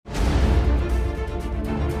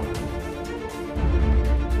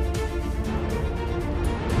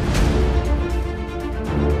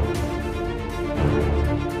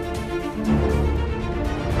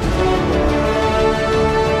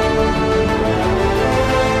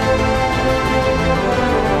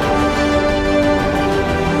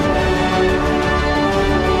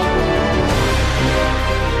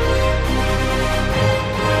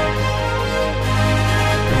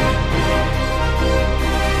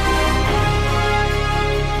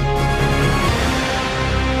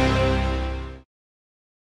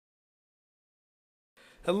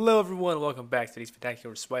Hello, everyone. Welcome back to the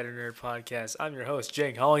Spectacular Spider Nerd Podcast. I'm your host,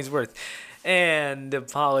 Jake Hollingsworth, and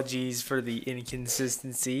apologies for the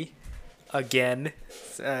inconsistency again.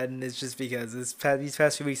 And it's just because these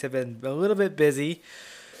past few weeks have been a little bit busy.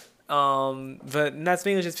 But that's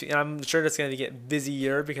mainly just, I'm sure it's going to get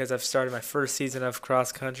busier because I've started my first season of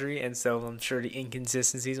cross country, and so I'm sure the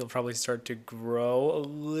inconsistencies will probably start to grow a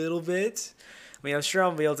little bit. I mean, I'm sure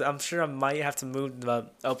I'll be able to. I'm sure I might have to move the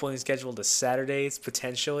uploading schedule to Saturdays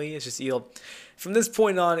potentially. It's just from this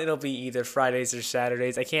point on, it'll be either Fridays or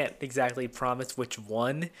Saturdays. I can't exactly promise which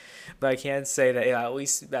one, but I can say that at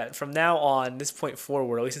least that from now on, this point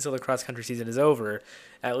forward, at least until the cross country season is over,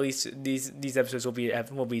 at least these episodes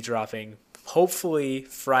will be dropping. Hopefully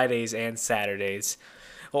Fridays and Saturdays.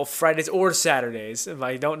 Well, Fridays or Saturdays.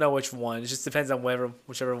 I don't know which one. It just depends on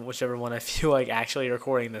whichever one I feel like actually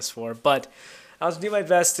recording this for. But I'll do my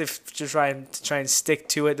best to try and stick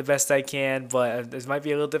to it the best I can, but this might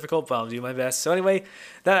be a little difficult, but I'll do my best. So anyway,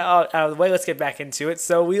 that out of the way, let's get back into it.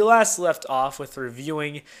 So we last left off with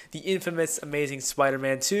reviewing the infamous Amazing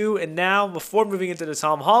Spider-Man 2, and now before moving into the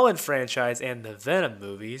Tom Holland franchise and the Venom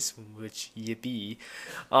movies, which yippee,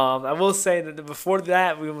 I will say that before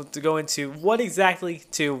that we will go into what exactly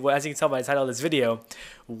as you can tell by the title of this video,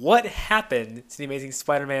 what happened to the Amazing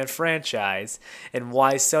Spider-Man franchise and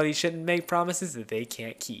why Sony shouldn't make promises that they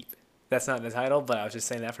can't keep. That's not in the title, but I was just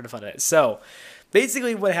saying that for the fun of it. So,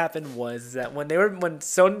 basically, what happened was that when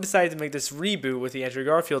Sony decided to make this reboot with the Andrew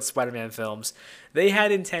Garfield Spider-Man films, they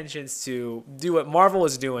had intentions to do what Marvel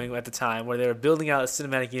was doing at the time, where they were building out a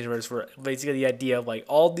cinematic universe. Where basically the idea of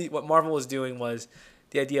what Marvel was doing was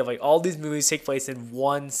the idea of all these movies take place in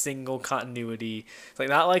one single continuity. It's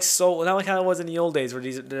not like how it was in the old days where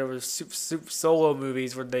there were solo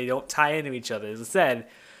movies where they don't tie into each other. As I said,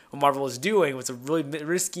 what Marvel was doing was a really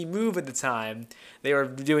risky move at the time. They were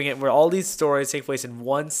doing it where all these stories take place in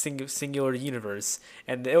one singular universe,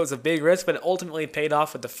 and it was a big risk, but it ultimately paid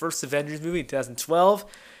off with the first Avengers movie in 2012.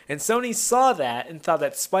 And Sony saw that and thought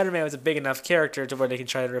that Spider-Man was a big enough character to where they can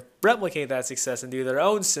try to replicate that success and do their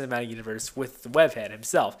own cinematic universe with the Webhead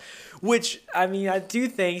himself. Which I do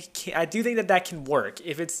think that can work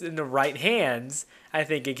if it's in the right hands. I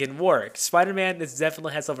think it can work. Spider-Man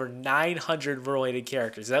definitely has over 900 related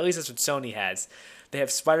characters. At least that's what Sony has. They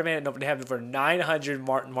have Spider-Man. They have over 900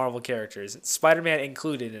 Marvel characters. Spider-Man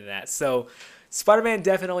included in that. So Spider-Man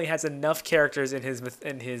definitely has enough characters in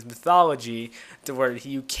his mythology to where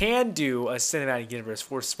you can do a cinematic universe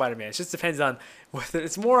for Spider-Man. It just depends on whether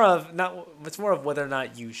it's more of whether or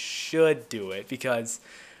not you should do it, because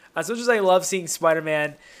as much as I love seeing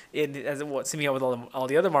Spider-Man teaming up with all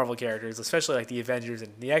the other Marvel characters, especially like the Avengers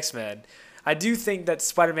and the X-Men, I do think that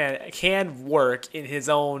Spider-Man can work in his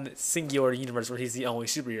own singular universe where he's the only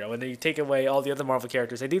superhero. And then you take away all the other Marvel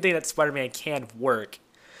characters, I do think that Spider-Man can work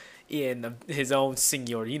in his own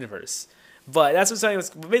singular universe. But that's what Sony was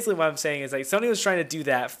basically what I'm saying is Sony was trying to do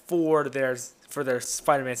that for their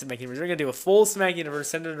Spider-Man cinematic universe. They're gonna do a full cinematic universe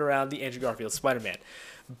centered around the Andrew Garfield Spider-Man.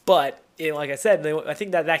 But like I said, I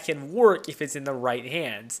think that can work if it's in the right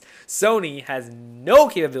hands. Sony has no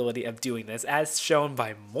capability of doing this, as shown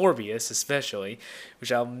by Morbius, especially,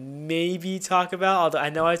 which I'll maybe talk about. Although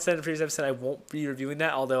I know I said in the previous episode I won't be reviewing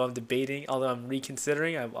that. Although I'm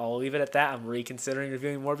reconsidering. I'll leave it at that. I'm reconsidering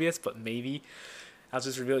reviewing Morbius, but maybe I'll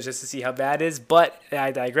just review it just to see how bad it is. But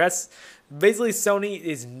I digress. Basically, Sony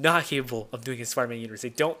is not capable of doing a Spider-Man universe. They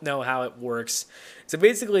don't know how it works. So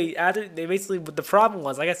basically, the problem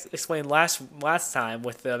was, like I explained last time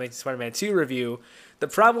with the Amazing Spider-Man 2 review, the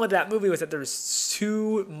problem with that movie was that there was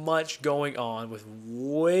too much going on with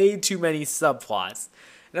way too many subplots.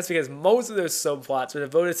 And that's because most of those subplots were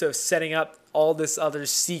devoted to setting up all this other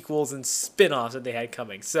sequels and spin-offs that they had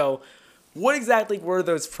coming. So what exactly were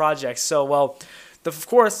those projects? So, well, of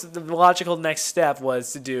course, the logical next step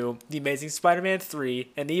was to do The Amazing Spider-Man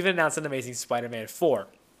 3 and even announce an Amazing Spider-Man 4.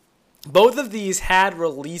 Both of these had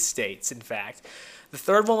release dates, in fact. The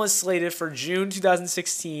third one was slated for June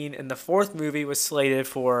 2016, and the fourth movie was slated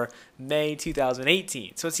for May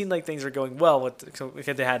 2018. So it seemed like things were going well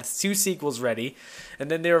because they had two sequels ready. And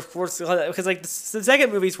then they were, of course, because the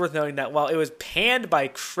second movie is worth noting that while it was panned by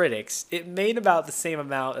critics, it made about the same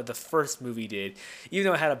amount that the first movie did. Even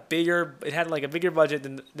though it had a bigger budget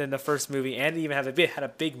than the first movie, and it even had a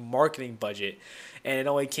big marketing budget. And it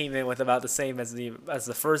only came in with about the same as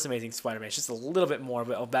the first Amazing Spider-Man. It's just a little bit more,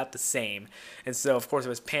 but about the same. And so, of course, it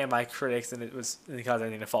was panned by critics, and it caused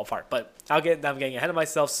everything to fall apart. But I'm getting ahead of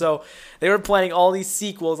myself. So they were planning all these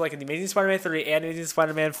sequels, like The Amazing Spider-Man 3 and Amazing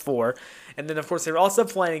Spider-Man 4. And then, of course, they were also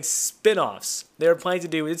planning spin-offs. They were planning to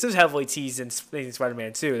do, this was heavily teased in Amazing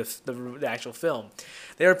Spider-Man 2, the actual film.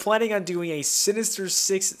 They were planning on doing a Sinister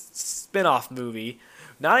Six spin-off movie.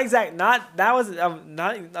 Not in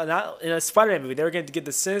a Spider-Man movie. They were going to get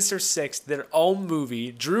the Sinister Six their own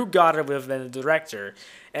movie. Drew Goddard would have been the director,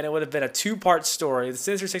 and it would have been a 2-part story. The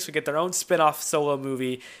Sinister Six would get their own spin-off solo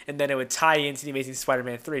movie, and then it would tie into The Amazing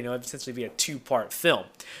Spider-Man 3. And it would essentially be a 2-part film,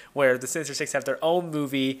 where the Sinister Six have their own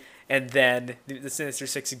movie, and then the Sinister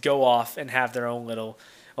Six go off and have their own little...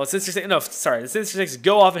 The Sinister Six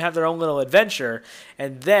go off and have their own little adventure,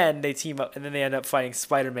 and then they team up, and then they end up fighting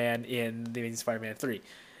Spider-Man in The Amazing Spider-Man 3.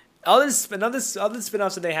 Other spin-offs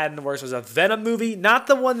that they had in the works was a Venom movie, not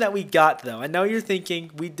the one that we got, though. I know you're thinking,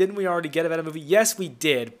 we already get a Venom movie? Yes, we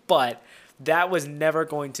did, but that was never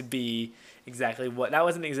going to be that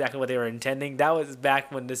wasn't exactly what they were intending. That was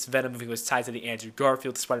back when this Venom movie was tied to the Andrew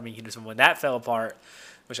Garfield Spider-Man universe, and when that fell apart,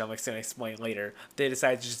 which I'm going to explain later, they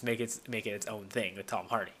decided to just make it its own thing with Tom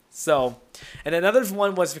Hardy. So, and another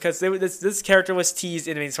one was because this character was teased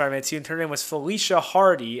in Amazing Spider-Man 2, and her name was Felicia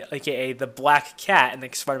Hardy, aka the Black Cat in the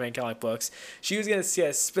Spider-Man comic books. She was going to see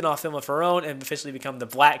a spin-off film of her own and officially become the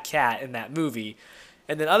Black Cat in that movie.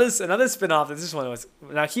 And then another spin-off, this one was...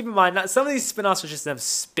 Now, keep in mind, some of these spin-offs are just them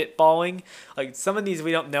spitballing. Like, some of these,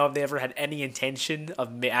 we don't know if they ever had any intention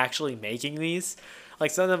of actually making these.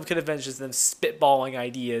 Like, some of them could have been just them spitballing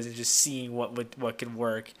ideas and just seeing what could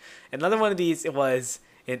work. Another one of these, it was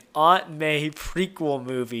an Aunt May prequel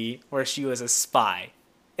movie where she was a spy.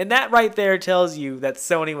 And that right there tells you that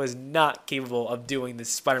Sony was not capable of doing the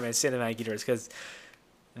Spider-Man cinematic universe, because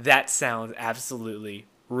that sounds absolutely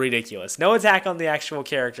ridiculous. No attack on the actual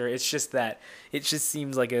character. It's just that it just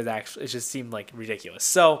seems like it just seemed like ridiculous.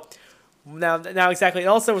 So now exactly. It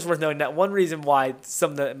also was worth noting that one reason why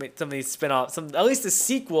some of these spin-offs, at least the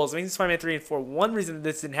sequels, Amazing Spider-Man 3 and 4, one reason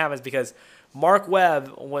this didn't happen is because Mark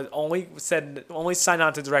Webb was only signed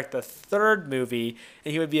on to direct the 3rd movie,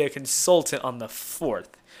 and he would be a consultant on the 4th,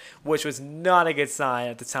 which was not a good sign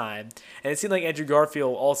at the time. And it seemed like Andrew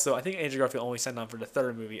Garfield also, I think Andrew Garfield only signed on for the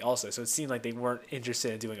 3rd movie also, so it seemed like they weren't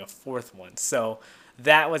interested in doing a 4th one. So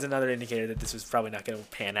that was another indicator that this was probably not going to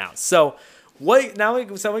pan out. So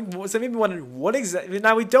some people wondering what exactly.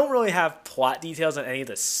 Now, we don't really have plot details on any of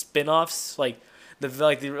the spin-offs, like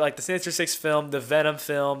the Sinister Six film, the Venom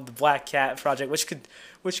film, the Black Cat project, which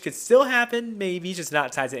could still happen, maybe, just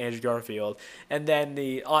not tied to Andrew Garfield, and then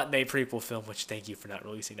the Aunt May prequel film, which, thank you for not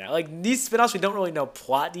releasing that. Like, these spin-offs we don't really know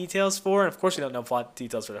plot details for, and of course we don't know plot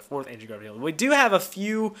details for the 4th Andrew Garfield. We do have a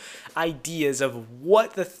few ideas of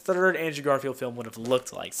what the 3rd Andrew Garfield film would have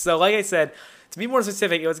looked like. So, like I said, to be more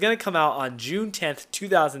specific, it was going to come out on June 10th,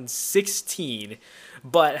 2016,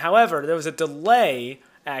 but, however, there was a delay,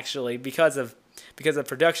 actually, because of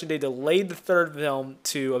production. They delayed the 3rd film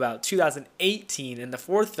to about 2018, and the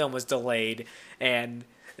 4th film was delayed, and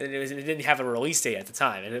it didn't have a release date at the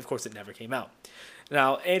time, and of course it never came out.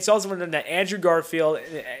 Now, it's also written that Andrew Garfield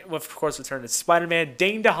would, of course, return as Spider-Man.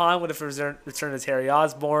 Dane DeHaan would have returned as Harry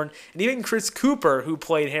Osborn, and even Chris Cooper, who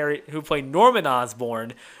played Norman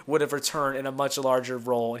Osborn, would have returned in a much larger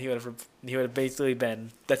role, and he would have basically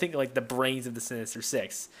been, I think, like the brains of the Sinister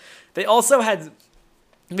Six. They also had...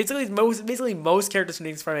 Basically, most characters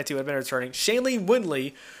from Spider-Man 2 have been returning. Shailene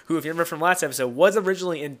Woodley, who, if you remember from last episode, was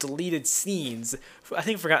originally in deleted scenes. I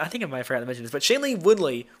think I might have forgotten to mention this, but Shailene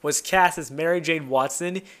Woodley was cast as Mary Jane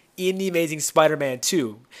Watson in The Amazing Spider-Man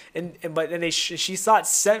 2, she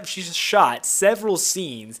shot several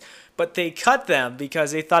scenes, but they cut them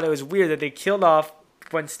because they thought it was weird that they killed off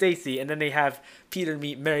Gwen Stacy, and then they have Peter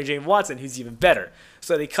meet Mary Jane Watson, who's even better.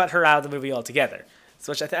 So they cut her out of the movie altogether.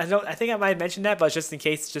 So which I think I might have mentioned that, but just in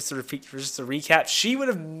case, just to recap, she would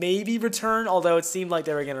have maybe returned, although it seemed like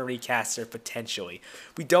they were going to recast her potentially.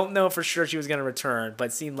 We don't know for sure she was going to return, but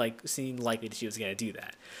it seemed likely that she was going to do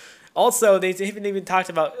that. Also, they even talked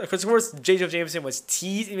about, because of course, J. Jonah Jameson was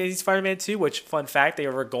teased in Amazing Spider-Man 2, which, fun fact, they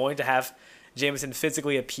were going to have Jameson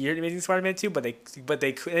physically appear in Amazing Spider-Man 2, but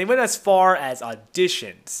they went as far as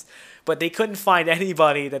auditions. But they couldn't find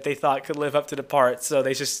anybody that they thought could live up to the part, so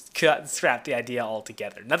they just scrapped the idea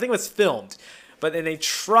altogether. Nothing was filmed, but then they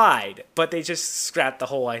tried, but they just scrapped the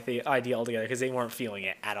whole idea altogether because they weren't feeling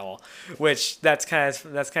it at all. Which that's kind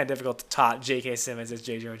of difficult to top J.K. Simmons as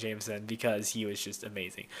J. Jonah Jameson because he was just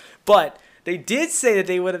amazing. But they did say that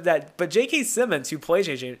they would have but J.K. Simmons, who plays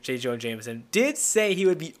J. Jonah Jameson, did say he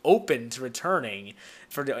would be open to returning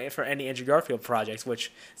for any Andrew Garfield projects,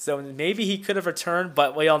 so maybe he could have returned,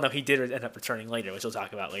 but we all know he did end up returning later, which we'll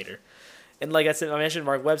talk about later. And like I said, I mentioned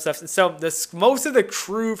Mark Webb stuff. And so most of the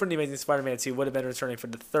crew from The Amazing Spider-Man 2 would have been returning for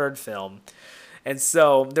the third film. And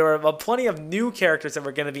so there were plenty of new characters that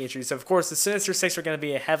were going to be introduced. So of course, the Sinister Six were going to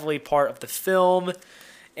be a heavily part of the film.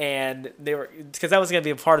 And they were, because that was going to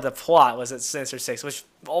be a part of the plot, was at Sinister Six, which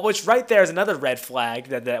right there is another red flag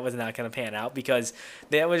that was not going to pan out, because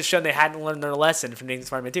they would have shown they hadn't learned their lesson from Amazing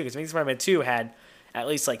Spider-Man 2, because Amazing Spider-Man 2 had at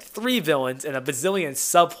least like 3 villains and a bazillion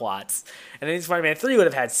subplots, and Amazing Spider-Man 3 would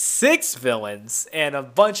have had 6 villains and a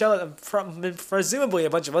bunch of, presumably a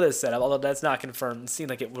bunch of others set up, although that's not confirmed. It seemed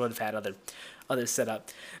like it would have had other set up.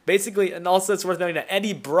 Basically, and also it's worth noting that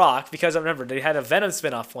Eddie Brock, because remember, they had a Venom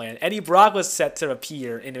spin-off plan, Eddie Brock was set to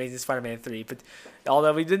appear in Amazing Spider-Man 3, but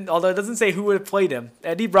although it doesn't say who would have played him,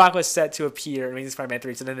 Eddie Brock was set to appear in Amazing Spider-Man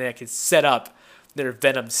 3, so then they could set up their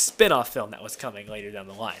Venom spin-off film that was coming later down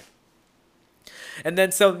the line. And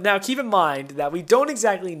then, so now keep in mind that we don't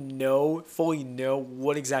exactly fully know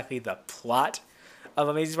what exactly the plot of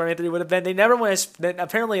Amazing Spider-Man 3 would have been. They never went,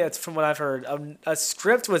 apparently, it's from what I've heard, a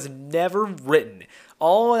script was never written.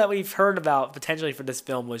 All that we've heard about potentially for this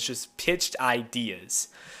film was just pitched ideas.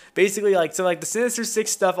 Basically, like the Sinister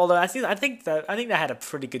Six stuff, although I think that had a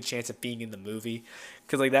pretty good chance of being in the movie,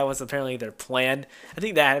 because like that was apparently their plan. I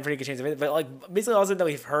think that had a pretty good chance of it. But like basically also that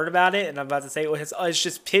we've heard about it, and I'm about to say it's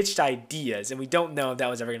just pitched ideas, and we don't know if that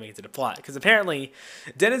was ever gonna make it to the plot. Because apparently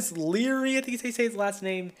Dennis Leary, I think they say his last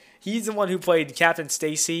name, he's the one who played Captain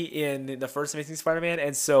Stacy in the first Amazing Spider-Man,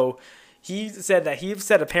 and so he said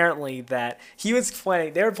apparently that they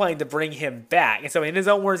were planning to bring him back. And so in his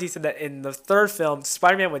own words, he said that in the third film,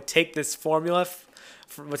 Spider-Man would take this formula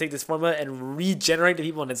and regenerate the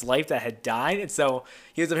people in his life that had died. And so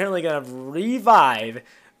he was apparently going to revive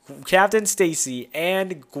Captain Stacy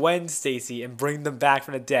and Gwen Stacy and bring them back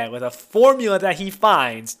from the dead with a formula that he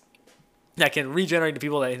finds that can regenerate the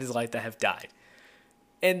people in his life that have died.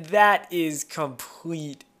 And that is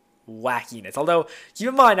complete wackiness. Although, keep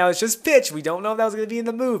in mind, now it's just pitch. We don't know if that was going to be in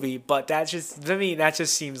the movie, but that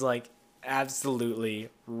just seems like absolutely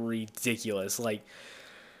ridiculous. Like,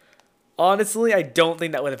 honestly, I don't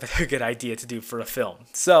think that would have been a good idea to do for a film.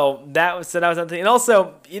 So that was something. And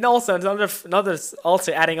also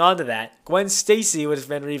adding on to that, Gwen Stacy would have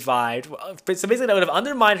been revived. So basically, that would have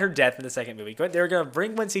undermined her death in the second movie. They were going to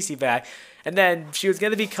bring Gwen Stacy back, and then she was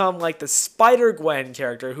going to become like the Spider-Gwen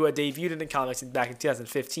character who had debuted in the comics back in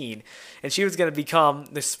 2015, and she was going to become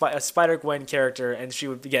a Spider-Gwen character, and she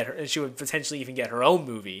would potentially even get her own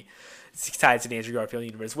movie tied to the Andrew Garfield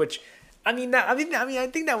universe, which. I think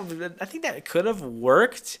that could have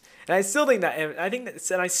worked, and I still think that.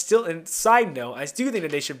 And side note, I do think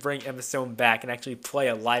that they should bring Emma Stone back and actually play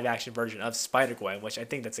a live-action version of Spider-Gwen, which I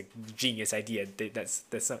think that's a genius idea. That's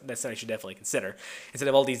something I should definitely consider instead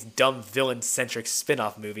of all these dumb villain-centric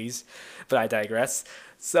spin-off movies. But I digress.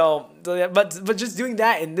 So, but just doing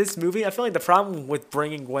that in this movie, I feel like the problem with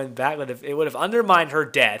bringing Gwen back would have undermined her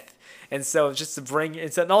death, and so just to bring,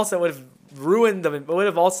 and also would have ruined them. It would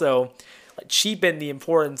have also cheapened the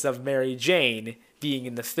importance of Mary Jane being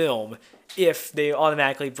in the film if they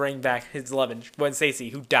automatically bring back his beloved Gwen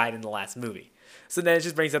Stacy, who died in the last movie. So then it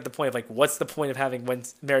just brings up the point of like, what's the point of having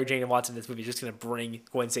Mary Jane and Watson in this movie? Just gonna bring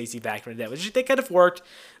Gwen Stacy back from the dead, which they could have worked,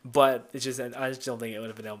 but I just don't think it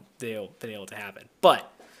would have been able to happen. But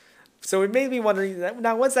so it made me wondering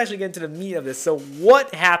now. Let's actually get into the meat of this. So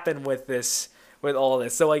what happened with this? With all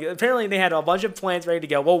this. So, like, apparently they had a bunch of plans ready to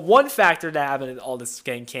go. Well, one factor that happened in all this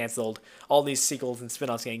getting canceled, all these sequels and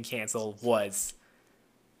spin-offs getting canceled, was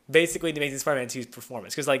basically the Amazing Spider-Man 2's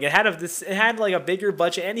performance. Because, like, it had a bigger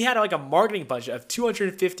budget, and he had, like, a marketing budget of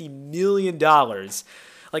 $250 million.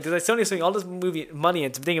 Like, because Sony was putting all this movie money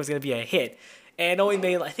into thinking it was going to be a hit. And it only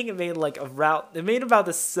made, I think it made about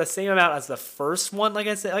the same amount as the first one. Like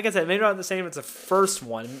I said, it made about the same as the first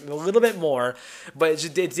one, a little bit more, but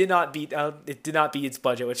it did not beat its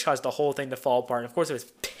budget, which caused the whole thing to fall apart. And of course, it was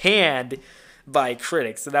panned by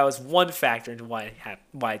critics, so that was one factor into why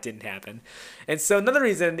it didn't happen. And so another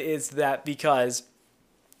reason is that because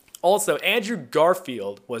also Andrew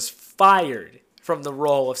Garfield was fired from the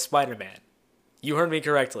role of Spider-Man. You heard me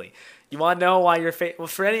correctly. You want to know why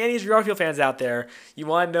for any Andrew Garfield fans out there, you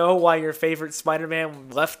want to know why your favorite Spider-Man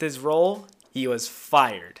left his role? He was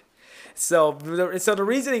fired. So the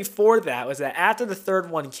reasoning for that was that after the third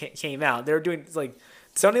one came out, they were doing like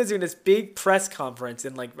Sony was doing this big press conference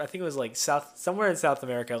in like I think it was like somewhere in South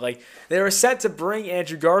America. Like they were set to bring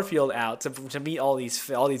Andrew Garfield out to meet all these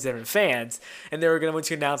different fans, and they were going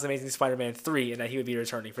to announce Amazing Spider-Man 3 and that he would be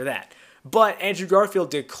returning for that. But Andrew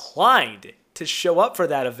Garfield declined to show up for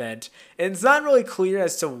that event. And it's not really clear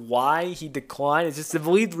as to why he declined. It's just the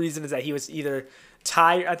believed reason is that he was either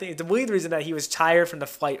tired. I think the believed reason that he was tired from the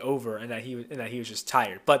flight over, and that he was just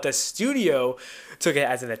tired. But the studio took it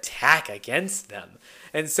as an attack against them.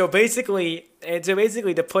 And so basically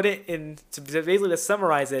to put it in, to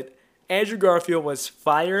summarize it, Andrew Garfield was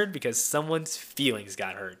fired because someone's feelings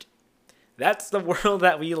got hurt. That's the world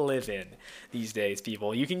that we live in these days,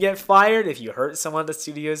 people. You can get fired if you hurt someone at the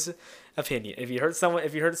studio's opinion. If you hurt someone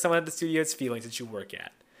at the studio's feelings that you work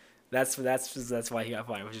at. That's why he got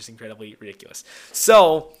fired, which is incredibly ridiculous.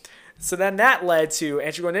 So then that led to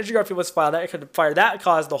Andrew Garfield was fired. That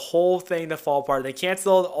caused the whole thing to fall apart. They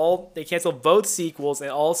canceled both sequels and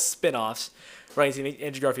all spin-offs right into the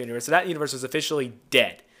Andrew Garfield universe. So that universe was officially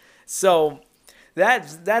dead. So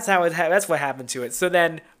that's what happened to it. So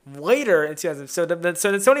then later in 2000, so then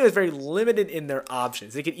Sony was very limited in their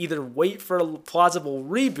options. They could either wait for a plausible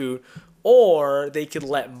reboot, or they could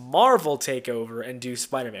let Marvel take over and do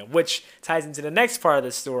Spider-Man, which ties into the next part of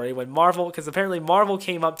the story when because apparently Marvel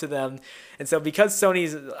came up to them, and so because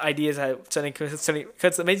Sony's ideas because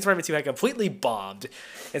Amazing Spider-Man 2 had completely bombed,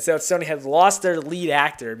 and so Sony had lost their lead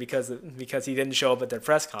actor because he didn't show up at their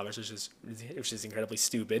press conference, which is incredibly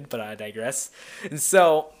stupid, but I digress. And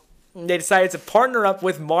so they decided to partner up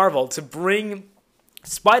with Marvel to bring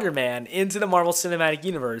Spider-Man into the Marvel Cinematic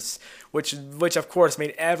Universe, which of course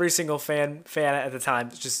made every single fan at the time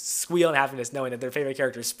just squeal in happiness knowing that their favorite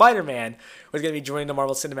character, Spider-Man, was going to be joining the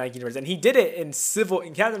Marvel Cinematic Universe. And he did it in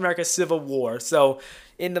Captain America Civil War. So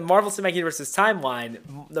in the Marvel Cinematic Universe's timeline,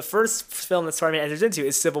 the first film that Spider-Man enters into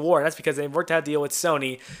is Civil War, and that's because they worked out a deal with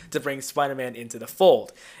Sony to bring Spider-Man into the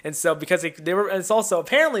fold. And so because they were, and it's also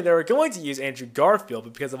apparently they were going to use Andrew Garfield,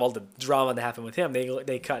 but because of all the drama that happened with him, they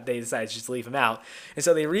decided to just leave him out. And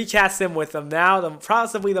so they recast him with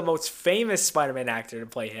possibly the most famous Spider-Man actor to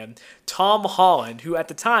play him, Tom Holland, who at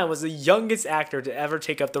the time was the youngest actor to ever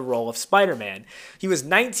take up the role of Spider-Man. He was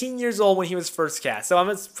 19 years old when he was first cast. So I'm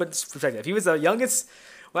going to put this in perspective. He was the youngest.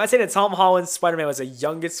 When I say that Tom Holland's Spider-Man was the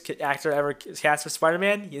youngest actor ever cast for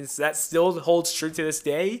Spider-Man, that still holds true to this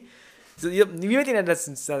day. So you may think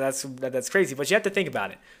that's crazy, but you have to think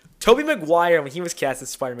about it. Tobey Maguire, when he was cast as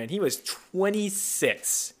Spider-Man, he was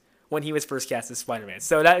 26 when he was first cast as Spider-Man.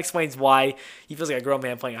 So that explains why he feels like a grown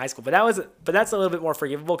man playing in high school. But that's a little bit more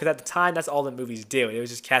forgivable because at the time, that's all the movies do. It was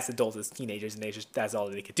just cast adults as teenagers, and that's all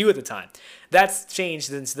they could do at the time. That's changed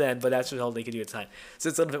since then, but that's all they could do at the time. So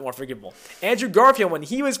it's a little bit more forgivable. Andrew Garfield, when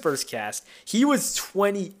he was first cast, he was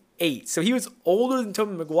 28. So he was older than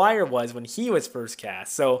Tobey Maguire was when he was first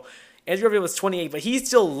cast. So Andrew Garfield was 28, but he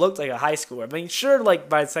still looked like a high schooler. I mean, sure, like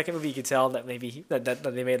by the second movie, you could tell that maybe that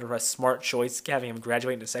they made a smart choice having him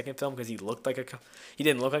graduate in the second film because he didn't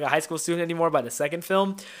look like a high school student anymore by the second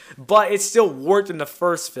film. But it still worked in the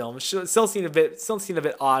first film. It still seemed a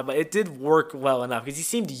bit odd, but it did work well enough because he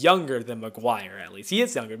seemed younger than Maguire at least. He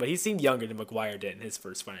is younger, but he seemed younger than Maguire did in his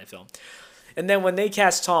first Spider-Man film. And then when they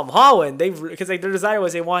cast Tom Holland, because their desire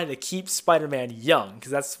was they wanted to keep Spider-Man young,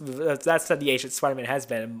 because that's the age that Spider-Man has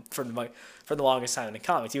been for the longest time in the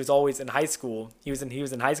comics. He was always in high school. He was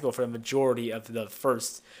in high school for the majority of the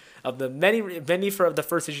first many of the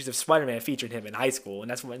first issues of Spider-Man featured him in high school,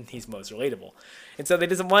 and that's when he's most relatable. And so they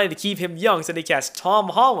just wanted to keep him young, so they cast Tom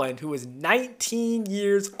Holland, who was 19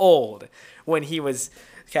 years old when he was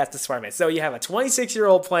cast as Spider-Man. So you have a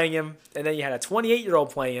 26-year-old playing him, and then you had a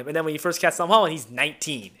 28-year-old playing him, and then when you first cast Tom Holland, he's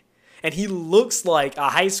 19. And he looks like a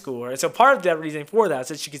high schooler. And so part of the reason for that is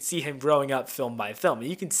that you could see him growing up film by film. And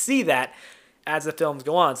you can see that as the films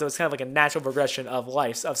go on. So it's kind of like a natural progression of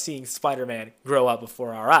life, of seeing Spider-Man grow up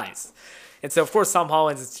before our eyes. And so, of course, Tom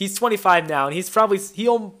Holland, he's 25 now, and he's probably,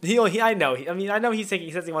 I know he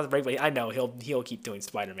says he wants a break, but I know he'll keep doing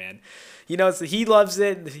Spider-Man. So he loves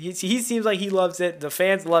it. He seems like he loves it. The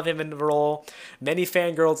fans love him in the role. Many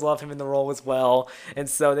fangirls love him in the role as well. And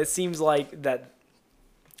so it seems like that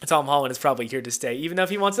Tom Holland is probably here to stay, even though if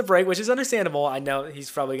he wants a break, which is understandable. I know he's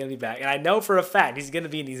probably going to be back, and I know for a fact he's going to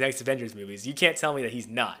be in these next Avengers movies. You can't tell me that he's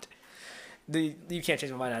not. You can't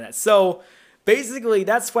change my mind on that. So basically,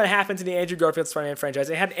 that's what happened to the Andrew Garfield Spider-Man franchise.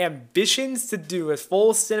 They had ambitions to do a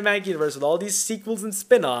full cinematic universe with all these sequels and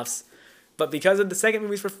spin-offs, but because of the second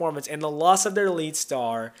movie's performance and the loss of their lead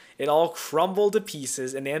star, it all crumbled to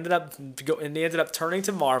pieces, and they ended up turning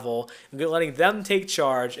to Marvel and letting them take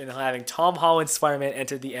charge and having Tom Holland's Spider-Man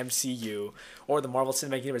enter the MCU, or the Marvel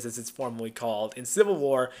Cinematic Universe as it's formally called, in Civil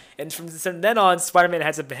War. And from then on, Spider-Man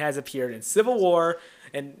has appeared in Civil War,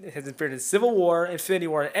 Infinity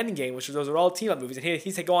War, and Endgame, those are all team-up movies. And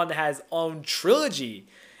he's going on to have his own trilogy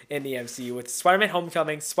in the MCU with Spider-Man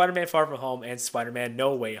Homecoming, Spider-Man Far From Home, and Spider-Man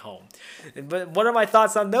No Way Home. But what are my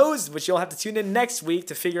thoughts on those? Which you'll have to tune in next week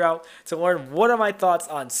to learn what are my thoughts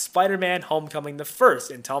on Spider-Man Homecoming, the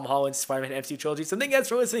first in Tom Holland's Spider-Man MCU trilogy. So thank you guys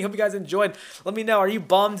for listening. Hope you guys enjoyed. Let me know, are you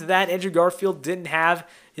bummed that Andrew Garfield didn't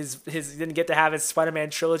get to have his Spider-Man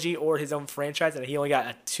trilogy or his own franchise, and he only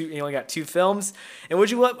got two films? And would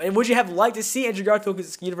you have liked to see Andrew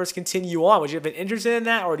Garfield's universe continue on? Would you have been interested in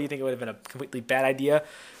that, or do you think it would have been a completely bad idea?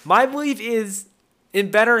 My belief is in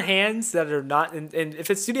better hands that are not. And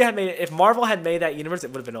if Marvel had made that universe,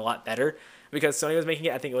 it would have been a lot better. Because Sony was making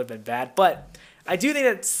it, I think it would have been bad. But I do think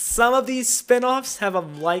that some of these spin-offs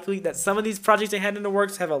some of these projects they had in the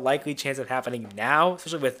works have a likely chance of happening now,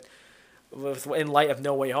 especially in light of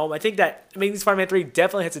No Way Home. I think that Amazing Spider-Man 3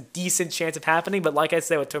 definitely has a decent chance of happening, but like I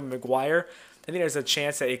said with Tobey Maguire, I think there's a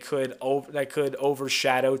chance that it could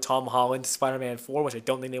overshadow Tom Holland's Spider-Man 4, which I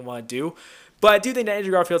don't think they want to do. But I do think that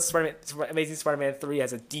Andrew Garfield's Amazing Spider-Man 3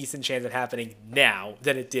 has a decent chance of happening now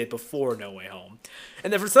than it did before No Way Home.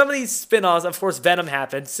 And then for some of these spin-offs, of course, Venom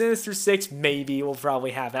happened. Sinister Six maybe will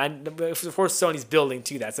probably happen. Of course, Sony's building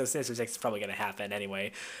to that, so Sinister Six is probably going to happen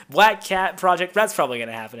anyway. Black Cat Project, that's probably going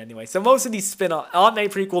to happen anyway. So most of these spin-offs, Aunt May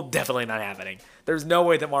prequel, definitely not happening. There's no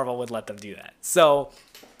way that Marvel would let them do that. So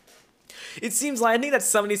it seems like I think that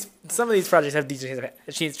some of these projects have a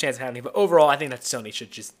decent chance of happening, but overall, I think that Sony should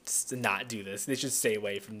just not do this. They should stay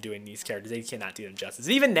away from doing these characters. They cannot do them justice.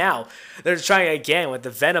 And even now, they're trying again with the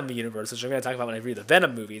Venom universe, which I'm going to talk about when I read the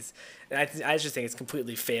Venom movies. And I just think it's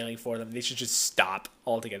completely failing for them. They should just stop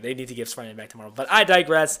altogether. They need to give Spider-Man back to Marvel. But I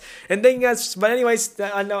digress. And thank you guys. But anyways,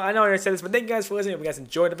 I know I already said this, but thank you guys for listening. If you guys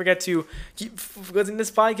enjoyed, don't forget to keep listening to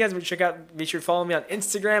this podcast. Be sure to follow me on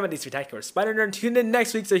Instagram at the Spectacular Spider Nerd. Tune in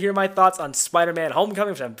next week to hear my thoughts on Spider-Man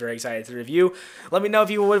Homecoming, which I'm very excited to review. Let me know if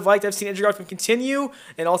you would have liked to have seen Andrew Garfield continue,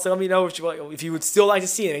 and also let me know if you would still like to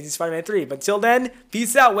see Amazing Spider-Man 3. But until then,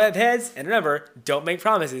 peace out, webheads, and remember, don't make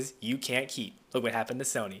promises you can't keep. Look what happened to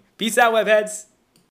Sony. Peace out, webheads.